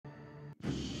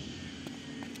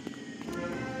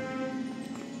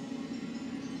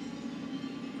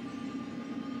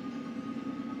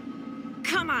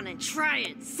Come on and try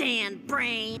it, sand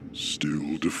brain.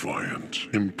 Still defiant.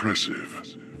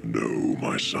 Impressive. No,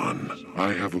 my son.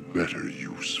 I have a better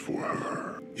use for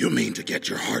her. You mean to get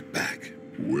your heart back?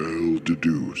 Well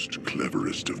deduced,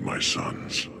 cleverest of my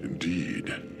sons.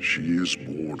 Indeed, she is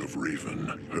born of Raven.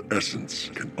 Her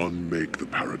essence can unmake the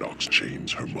paradox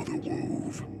chains her mother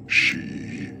wove.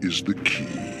 She is the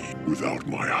key. Without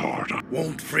my heart,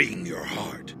 Won't freeing your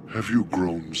heart. have you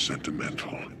grown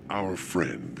sentimental? Our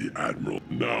friend, the Admiral,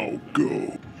 now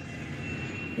go.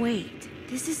 Wait,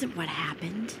 this isn't what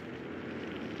happened.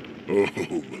 Oh,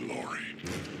 Mellori.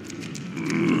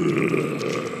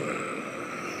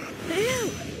 Ew!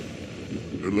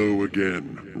 Hello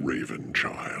again, Raven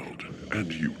child.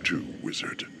 And you too,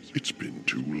 Wizard. It's been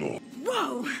too long.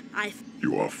 Whoa!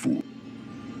 You are fool.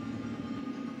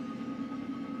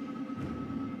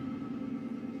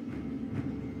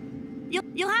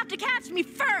 You'll have to catch me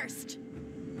first!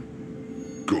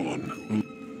 Gone.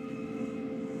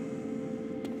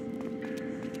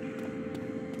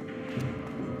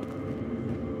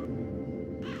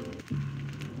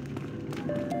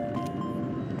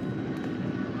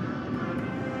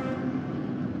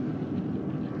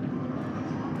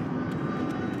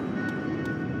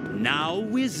 Now,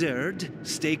 Wizard,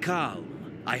 stay calm.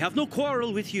 I have no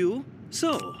quarrel with you.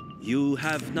 So, you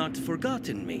have not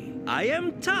forgotten me. I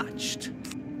am touched.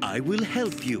 I will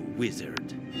help you, Wizard.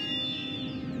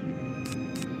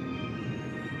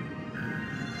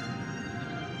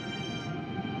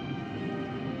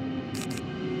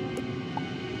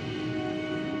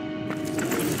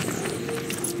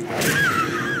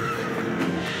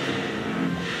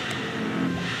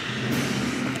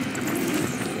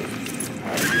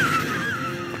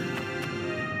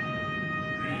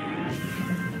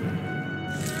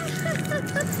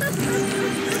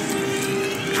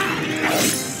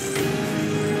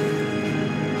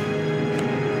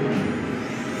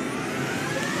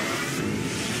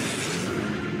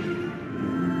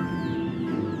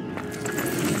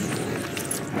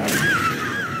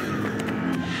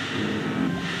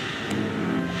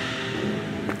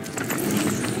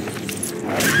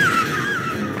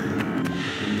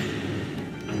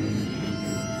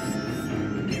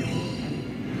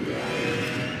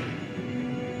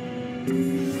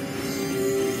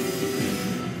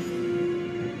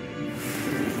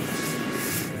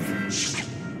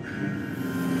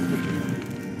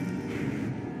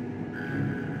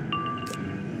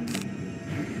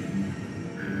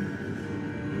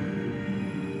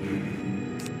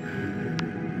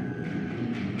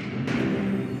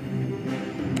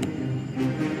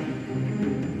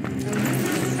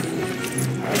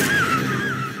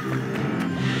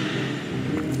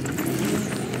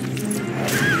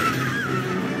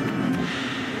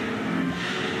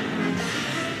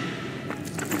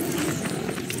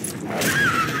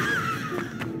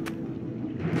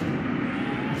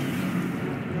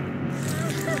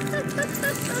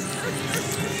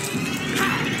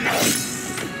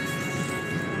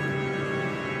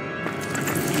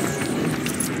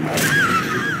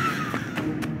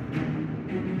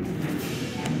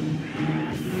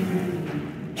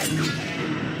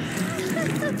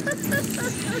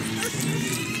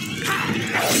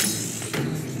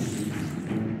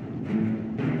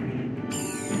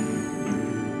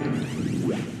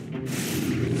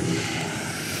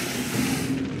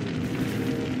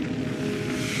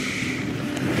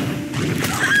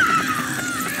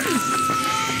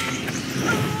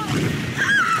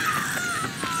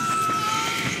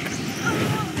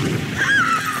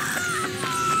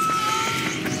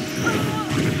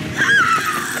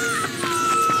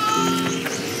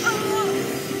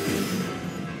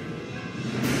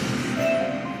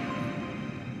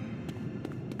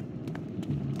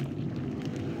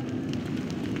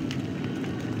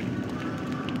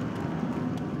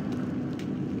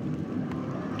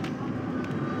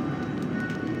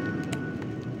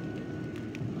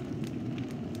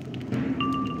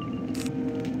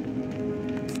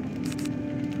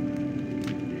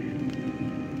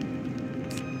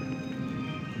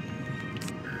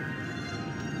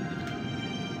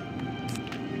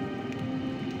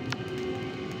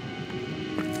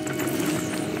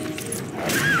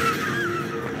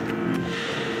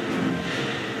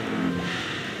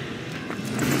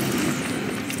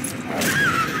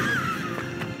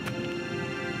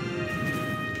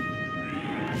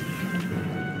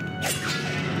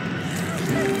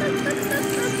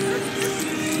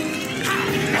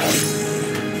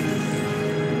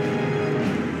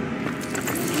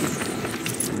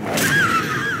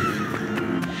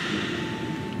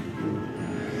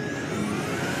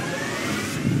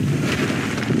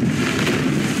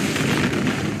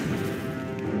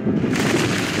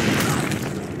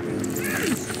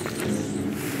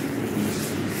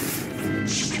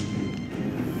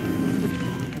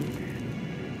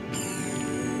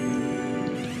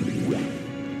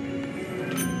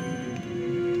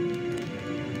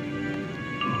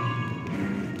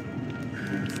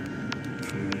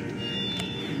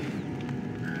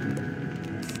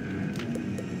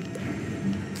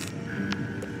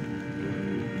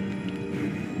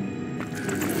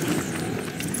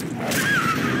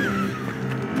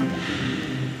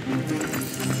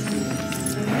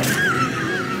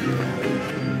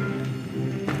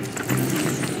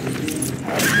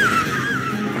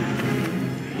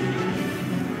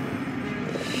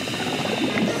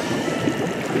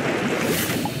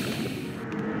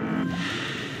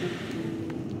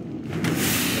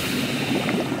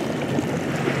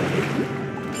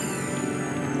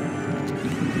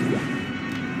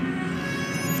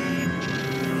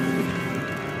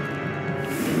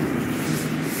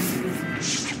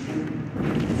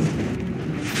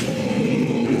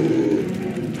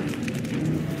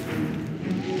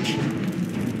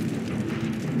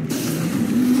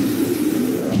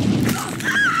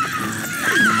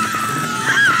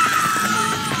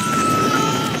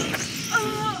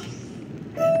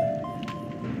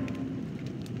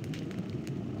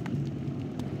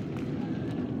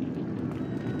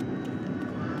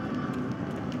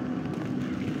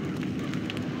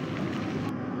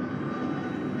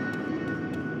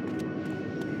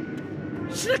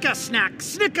 Snicker snack,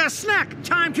 snicker snack!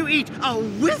 Time to eat a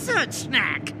wizard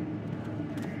snack!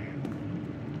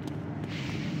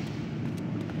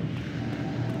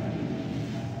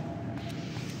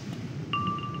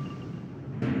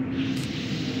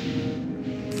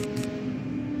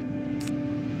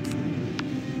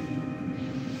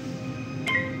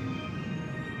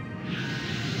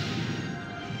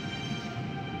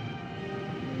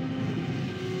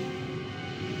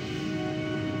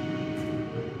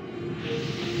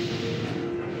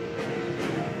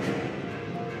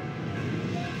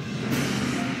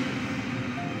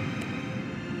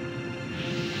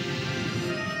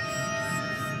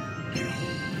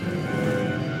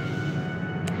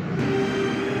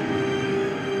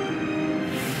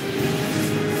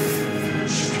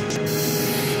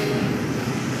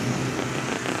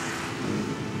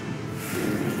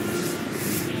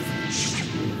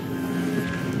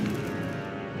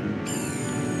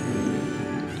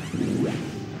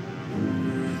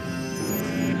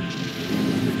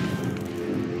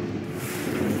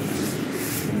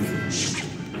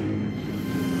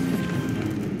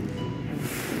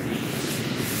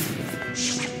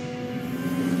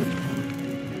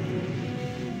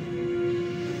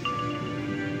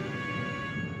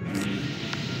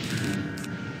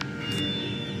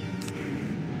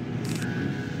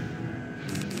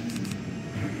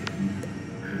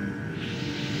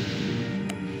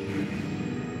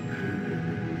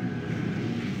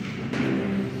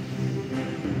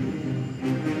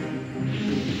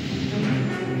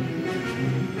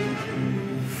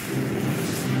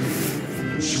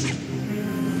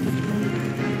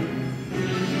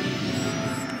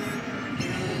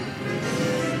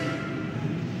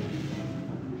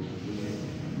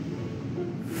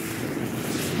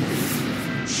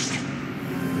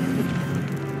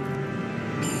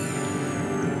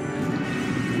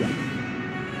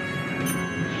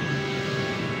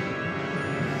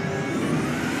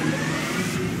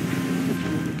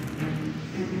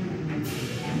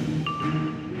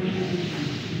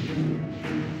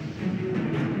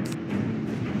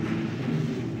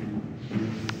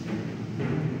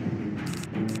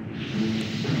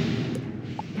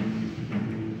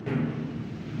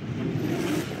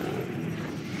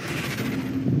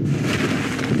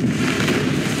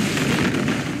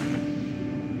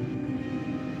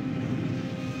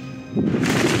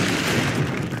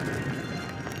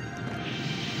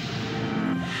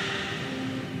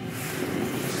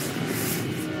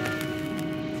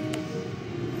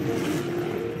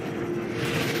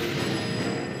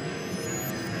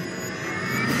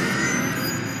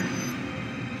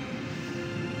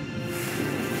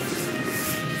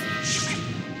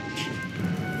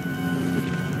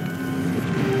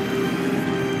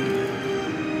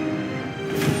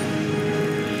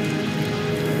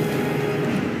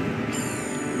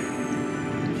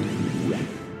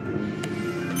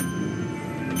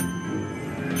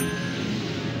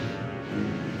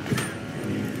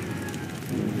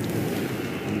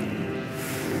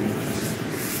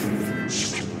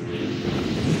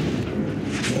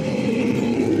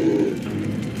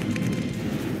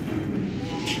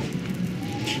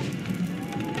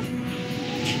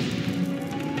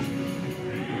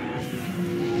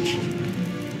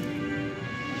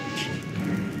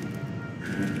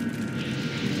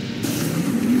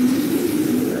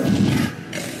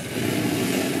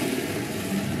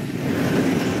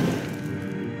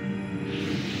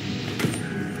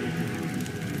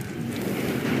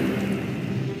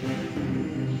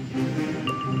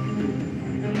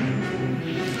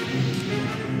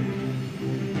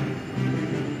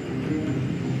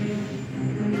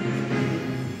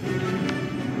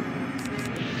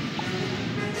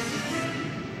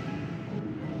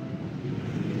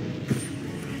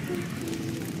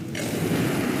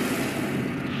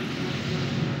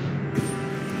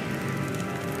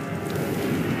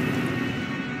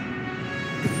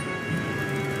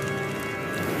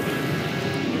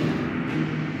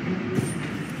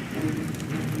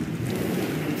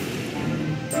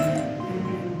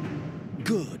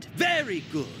 Very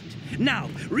good. Now,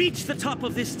 reach the top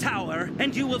of this tower,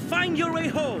 and you will find your way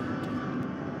home.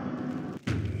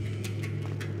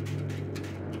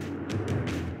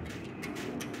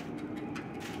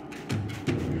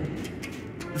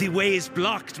 The way is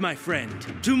blocked, my friend.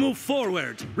 To move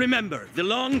forward, remember the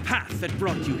long path that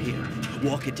brought you here.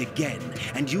 Walk it again,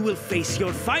 and you will face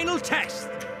your final test.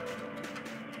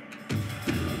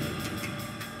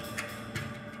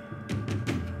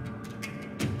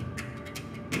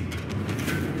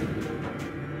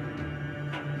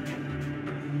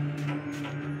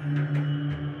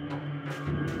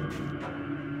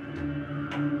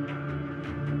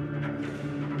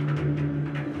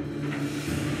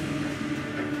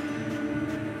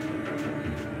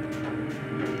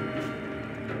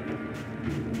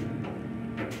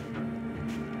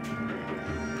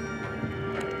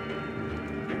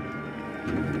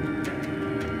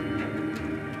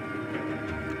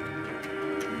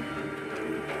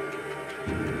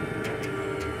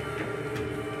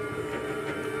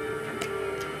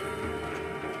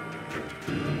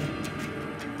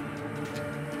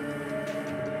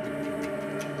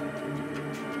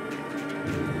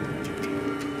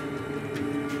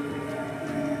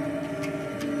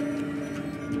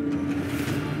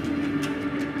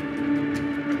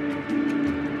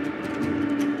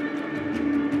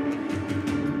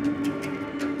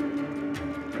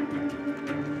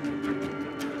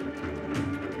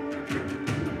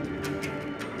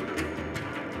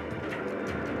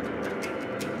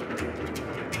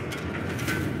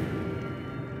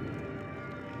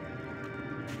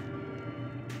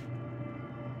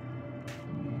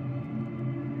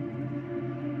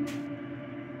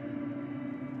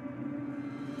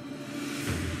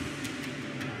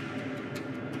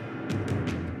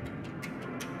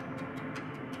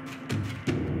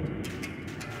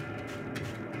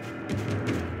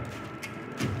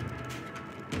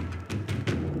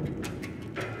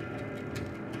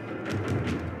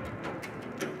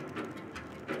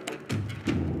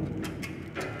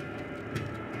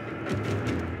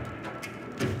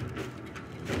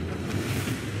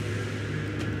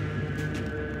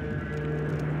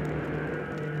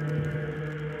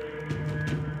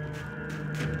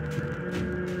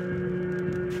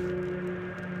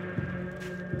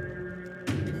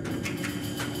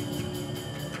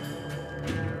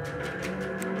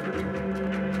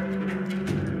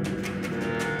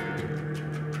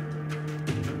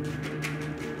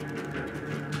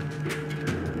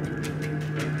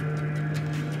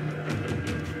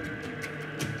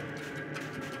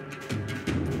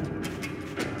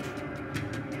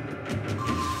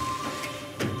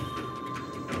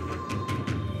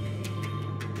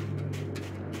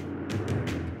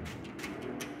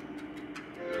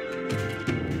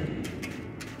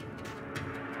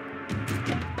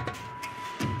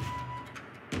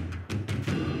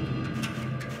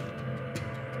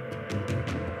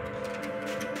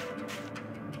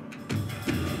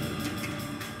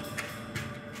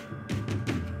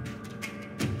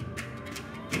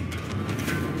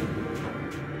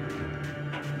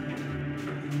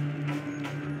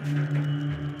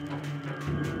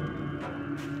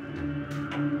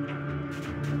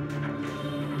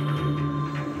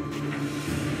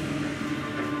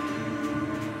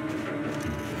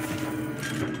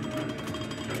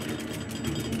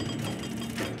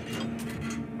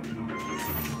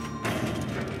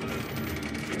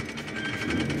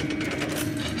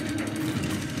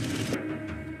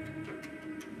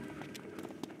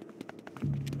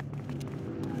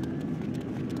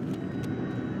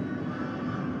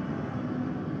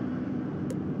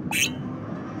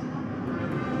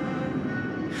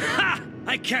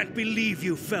 can't believe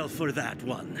you fell for that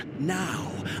one.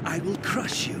 Now, I will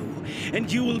crush you,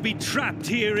 and you will be trapped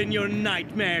here in your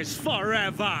nightmares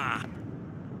forever!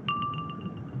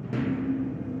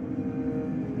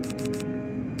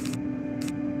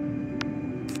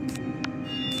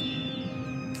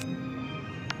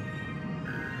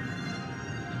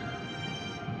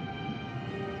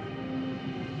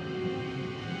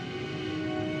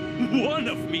 One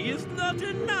of me is not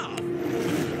enough!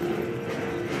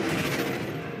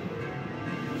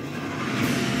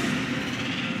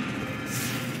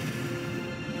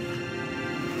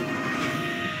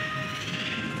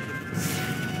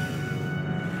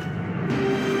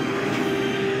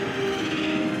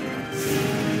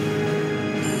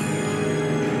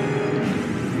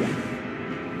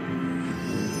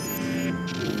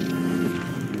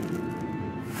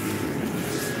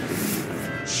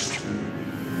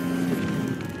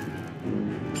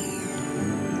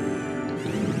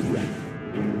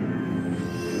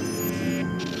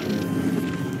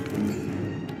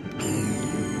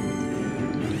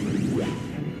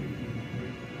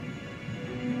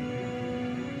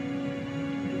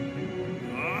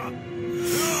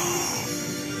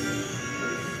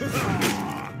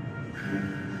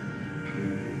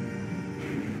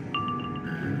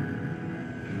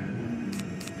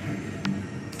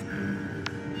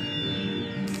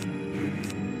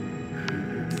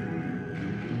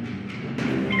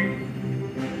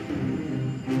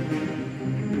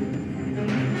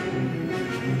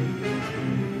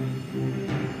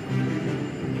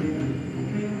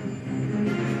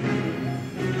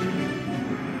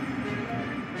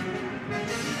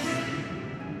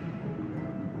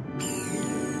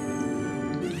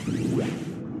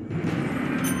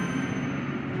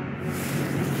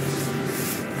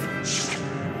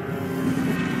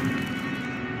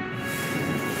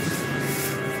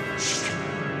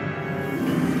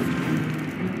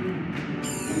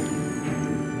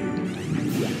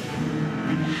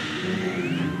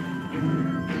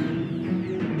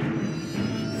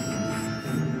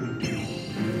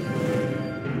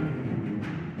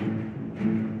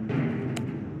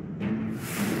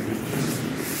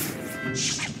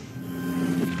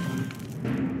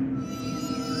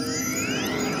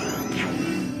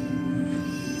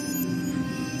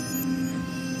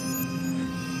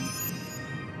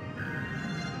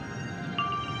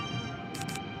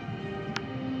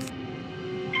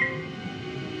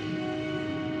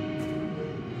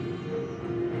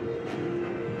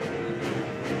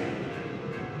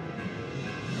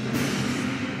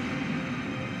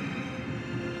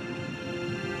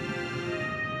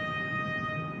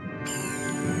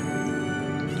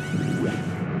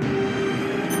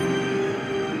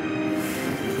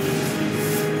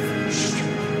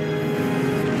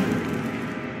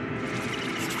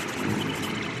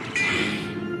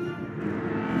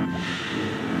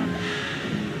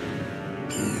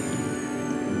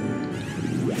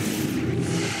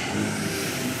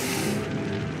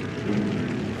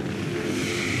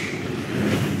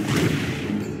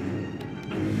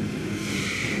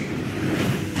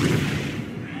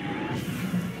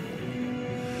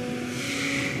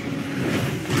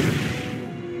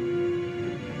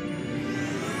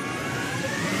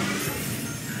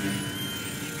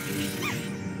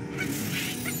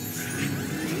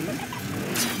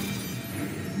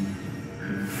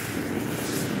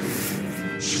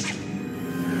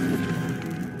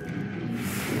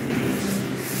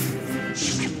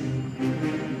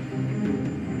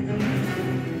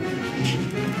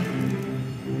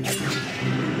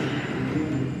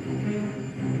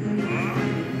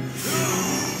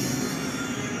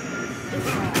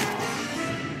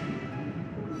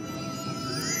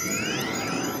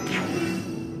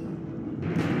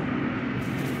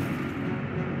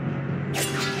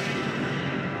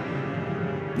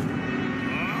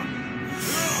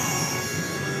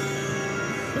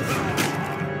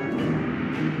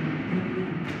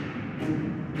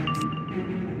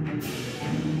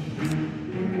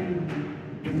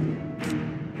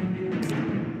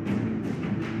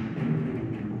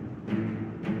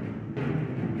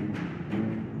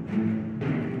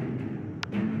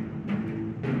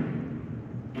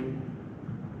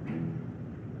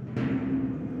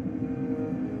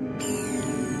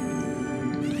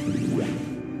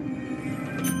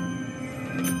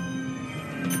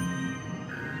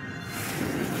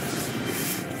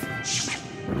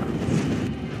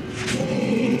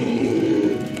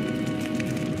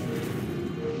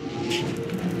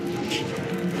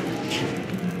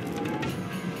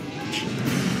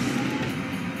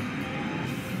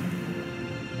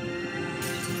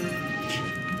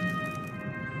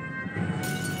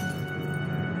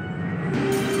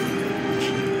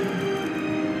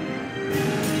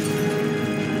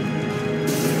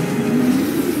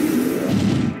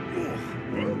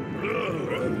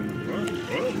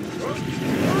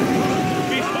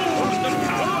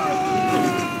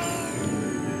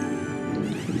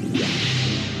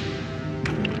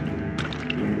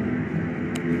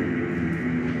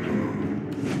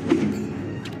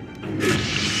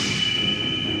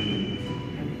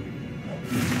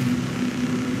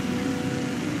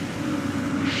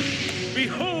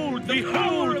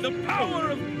 Behold the power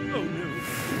of... Oh, no.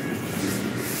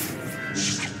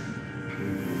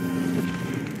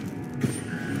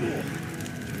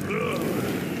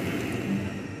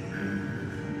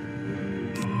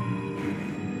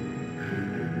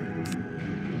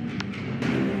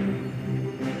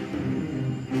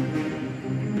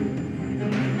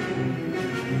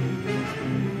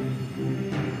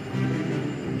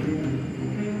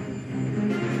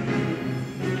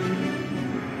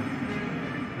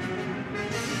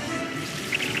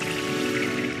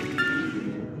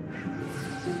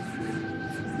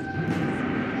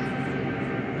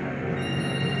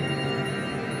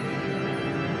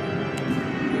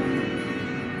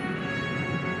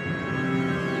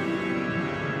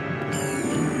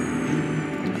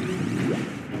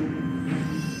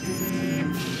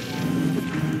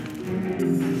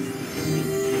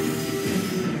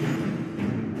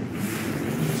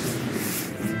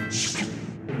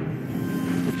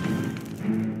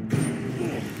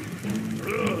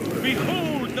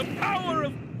 Behold the power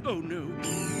of... Oh, no.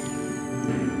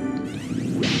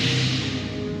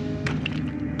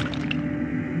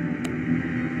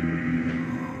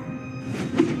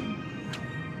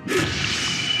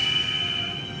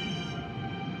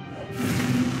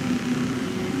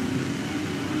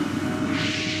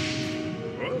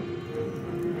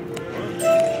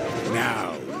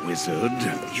 Now, wizard,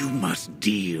 you must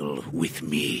deal with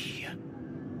me.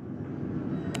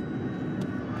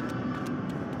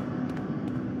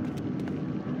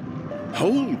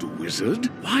 Hold, wizard.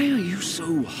 Why are you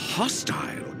so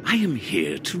hostile? I am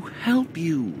here to help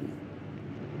you.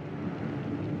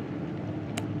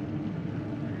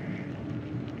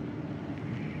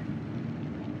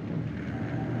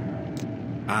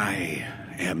 I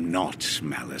am not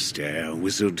Malastare,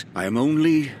 wizard. I am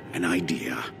only an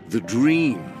idea. The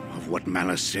dream of what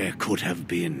Malastare could have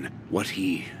been. What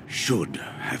he should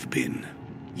have been.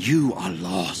 You are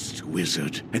lost,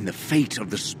 wizard, and the fate of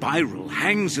the spiral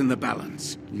hangs in the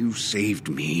balance. You saved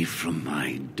me from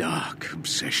my dark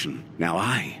obsession. Now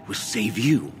I will save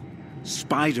you.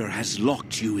 Spider has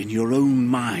locked you in your own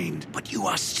mind, but you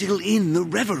are still in the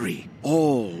reverie.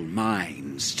 All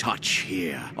minds touch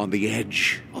here, on the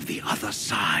edge of the other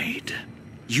side.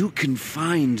 You can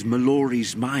find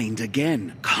Mellori's mind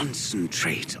again.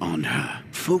 Concentrate on her.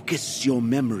 Focus your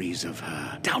memories of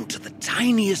her, down to the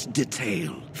tiniest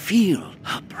detail. Feel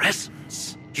her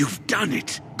presence. You've done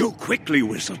it. Go quickly,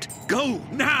 wizard. Go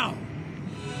now!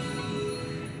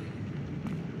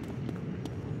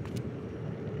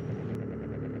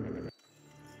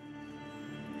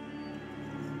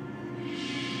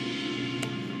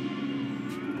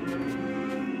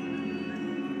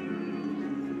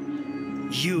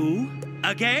 You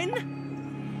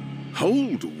again?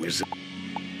 Hold, wizard.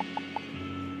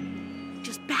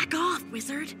 Just back off,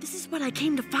 wizard. This is what I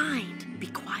came to find. Be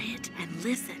quiet and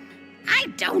listen. I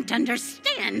don't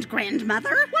understand,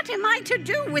 grandmother. What am I to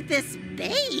do with this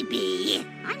baby?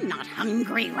 I'm not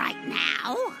hungry right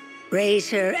now. Raise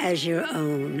her as your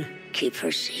own. Keep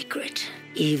her secret,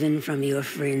 even from your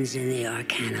friends in the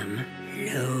Arcanum.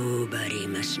 Nobody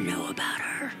must know about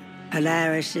her.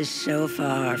 Polaris is so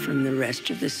far from the rest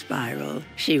of the spiral,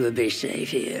 she will be safe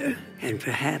here, and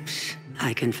perhaps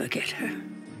I can forget her.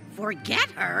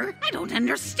 Forget her? I don't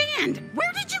understand.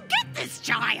 Where did you get this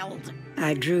child?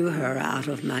 I drew her out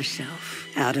of myself,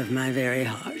 out of my very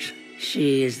heart.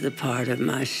 She is the part of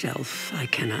myself I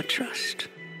cannot trust.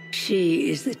 She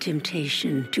is the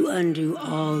temptation to undo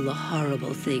all the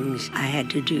horrible things I had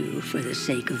to do for the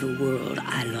sake of the world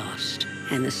I lost,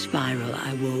 and the spiral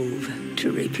I wove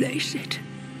to replace it.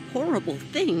 Horrible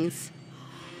things?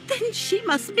 Then she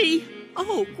must be...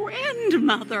 Oh,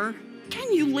 grandmother.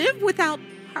 Can you live without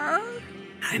her?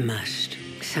 I must.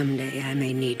 Someday I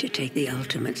may need to take the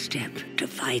ultimate step to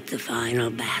fight the final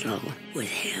battle with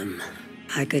him.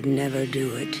 I could never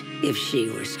do it if she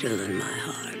were still in my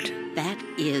heart. That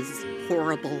is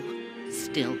horrible.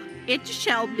 Still, it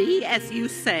shall be as you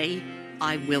say.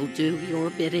 I will do your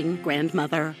bidding,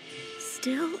 grandmother.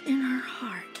 Still in her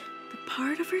heart, the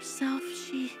part of herself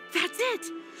she... That's it!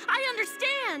 I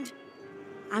understand!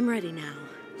 I'm ready now.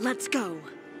 Let's go.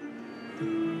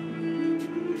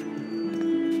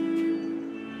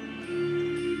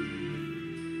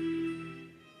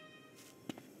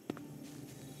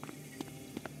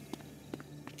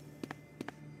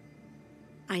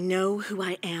 I know who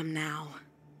I am now.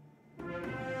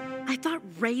 I thought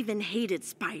Raven hated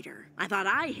Spider. I thought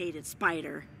I hated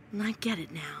Spider. And I get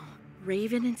it now.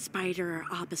 Raven and Spider are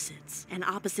opposites, and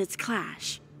opposites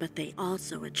clash, but they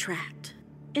also attract.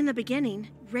 In the beginning,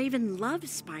 Raven loved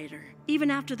Spider.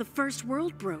 Even after the first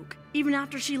world broke, even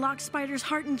after she locked Spider's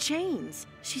heart in chains,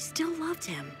 she still loved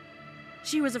him.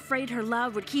 She was afraid her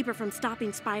love would keep her from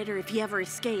stopping Spider if he ever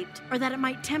escaped, or that it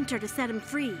might tempt her to set him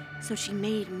free. So she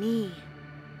made me.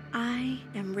 I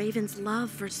am Raven's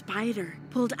love for Spider,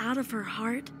 pulled out of her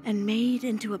heart and made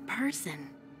into a person.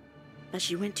 But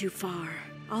she went too far.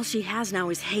 All she has now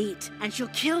is hate, and she'll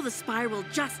kill the spiral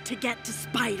just to get to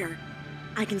Spider.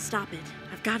 I can stop it.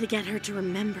 I've got to get her to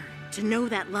remember, to know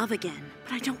that love again,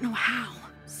 but I don't know how.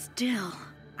 Still,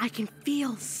 I can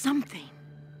feel something.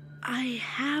 I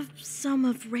have some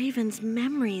of Raven's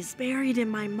memories buried in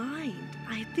my mind.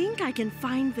 I think I can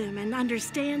find them and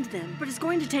understand them, but it's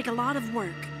going to take a lot of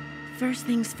work. First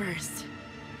things first,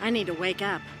 I need to wake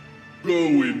up. Go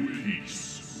in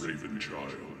peace, Raven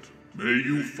child. May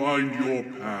you find your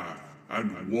path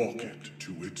and walk it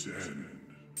to its end.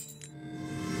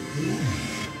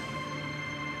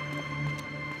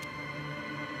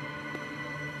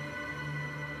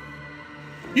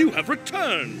 You have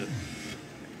returned!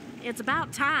 It's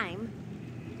about time.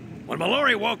 When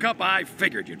Mellori woke up, I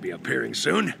figured you'd be appearing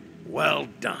soon. Well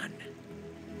done.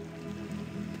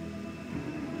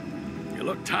 You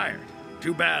look tired.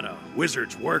 Too bad a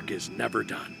wizard's work is never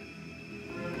done.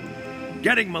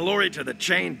 Getting Mellori to the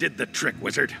chain did the trick,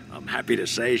 Wizard. I'm happy to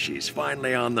say she's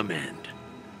finally on the mend.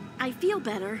 I feel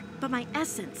better, but my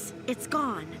essence, it's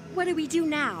gone. What do we do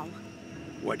now?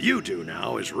 What you do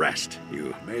now is rest.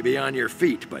 You may be on your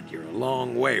feet, but you're a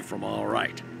long way from all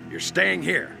right. You're staying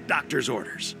here, doctor's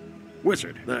orders.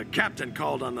 Wizard, the captain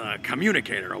called on the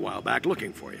communicator a while back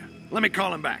looking for you. Let me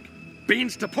call him back.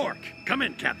 Beans to pork. Come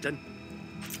in, Captain.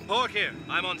 Pork here.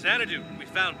 I'm on Xanadu. We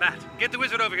found Bat. Get the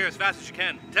wizard over here as fast as you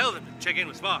can. Tell them to check in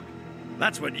with Spark.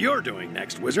 That's what you're doing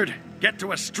next, Wizard. Get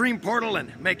to a stream portal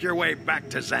and make your way back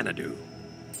to Xanadu.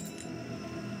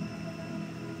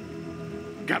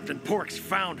 Captain Pork's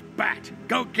found Bat.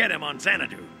 Go get him on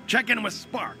Xanadu. Check in with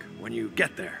Spark when you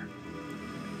get there.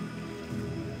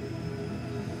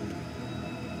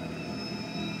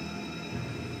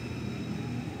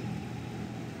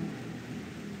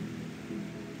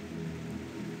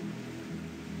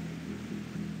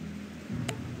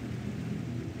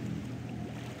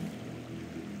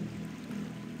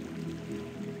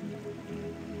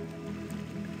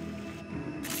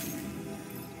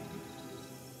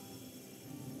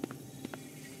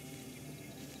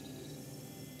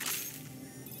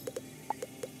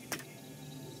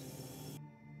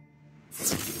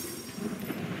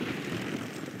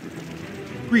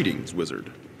 Greetings,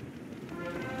 Wizard.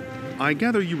 I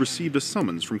gather you received a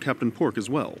summons from Captain Pork as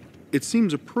well. It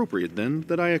seems appropriate, then,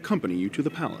 that I accompany you to the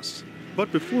palace.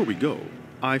 But before we go,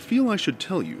 I feel I should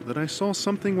tell you that I saw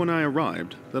something when I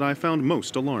arrived that I found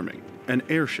most alarming. An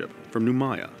airship from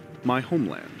Numaya, my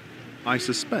homeland. I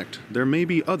suspect there may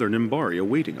be other Nimbari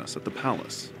awaiting us at the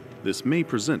palace. This may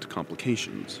present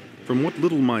complications. From what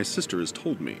little my sister has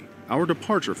told me, our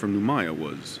departure from Numaya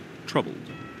was troubled.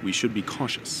 We should be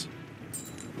cautious.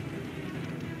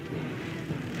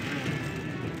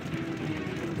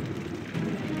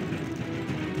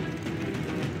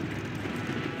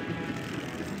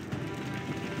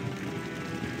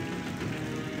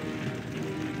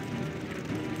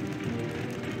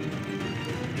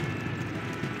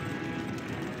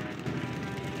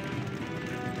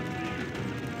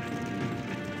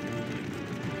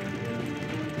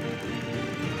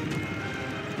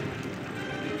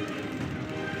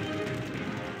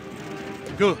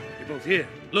 Good. You're both here.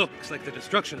 Looks like the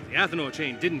destruction of the Athenor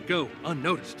chain didn't go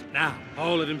unnoticed. Now,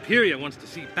 all of Imperia wants to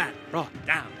see Bat brought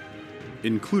down.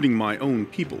 Including my own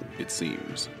people, it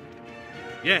seems.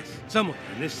 Yes, somewhere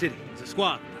in this city is a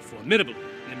squad of formidable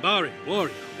Nimbari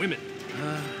warrior women.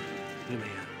 Numaya.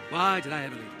 Why did I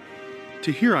ever leave?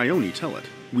 To hear Ione tell it,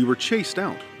 we were chased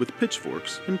out with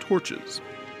pitchforks and torches.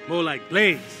 More like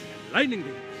blades and lightning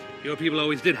beams. Your people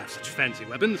always did have such fancy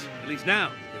weapons. At least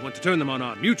now, they want to turn them on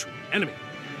our mutual enemy.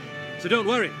 So don't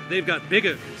worry, they've got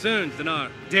bigger concerns than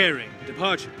our daring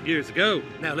departure years ago.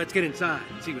 Now let's get inside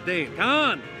and see what they and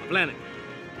Khan are planning.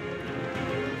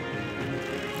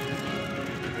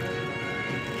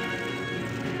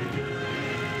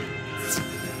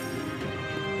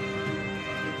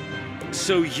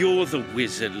 So you're the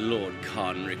wizard Lord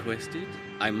Khan requested?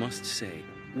 I must say,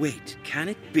 wait, can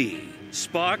it be?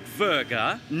 Spark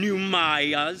Verga,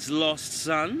 Numaya's lost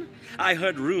son? I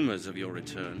heard rumors of your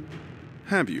return.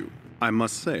 Have you? I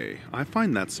must say, I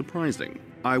find that surprising.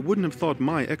 I wouldn't have thought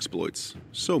my exploits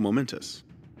so momentous.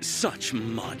 Such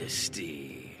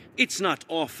modesty. It's not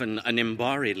often an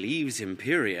Nimbari leaves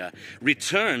Imperia,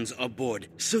 returns aboard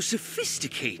so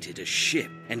sophisticated a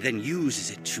ship, and then uses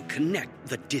it to connect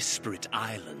the disparate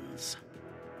islands.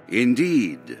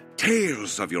 Indeed,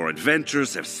 tales of your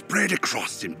adventures have spread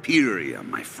across Imperia,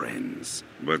 my friends.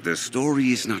 But the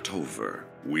story is not over.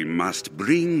 We must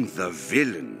bring the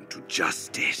villain to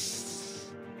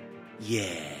justice.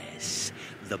 Yes,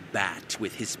 the bat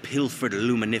with his pilfered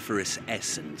luminiferous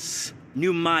essence.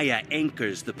 Numaya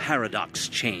anchors the paradox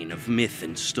chain of myth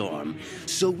and storm,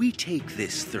 so we take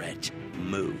this threat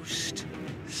most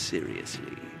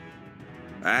seriously.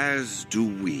 As do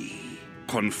we.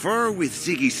 Confer with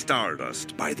Ziggy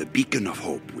Stardust by the Beacon of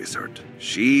Hope, Wizard.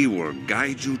 She will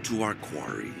guide you to our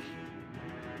quarry.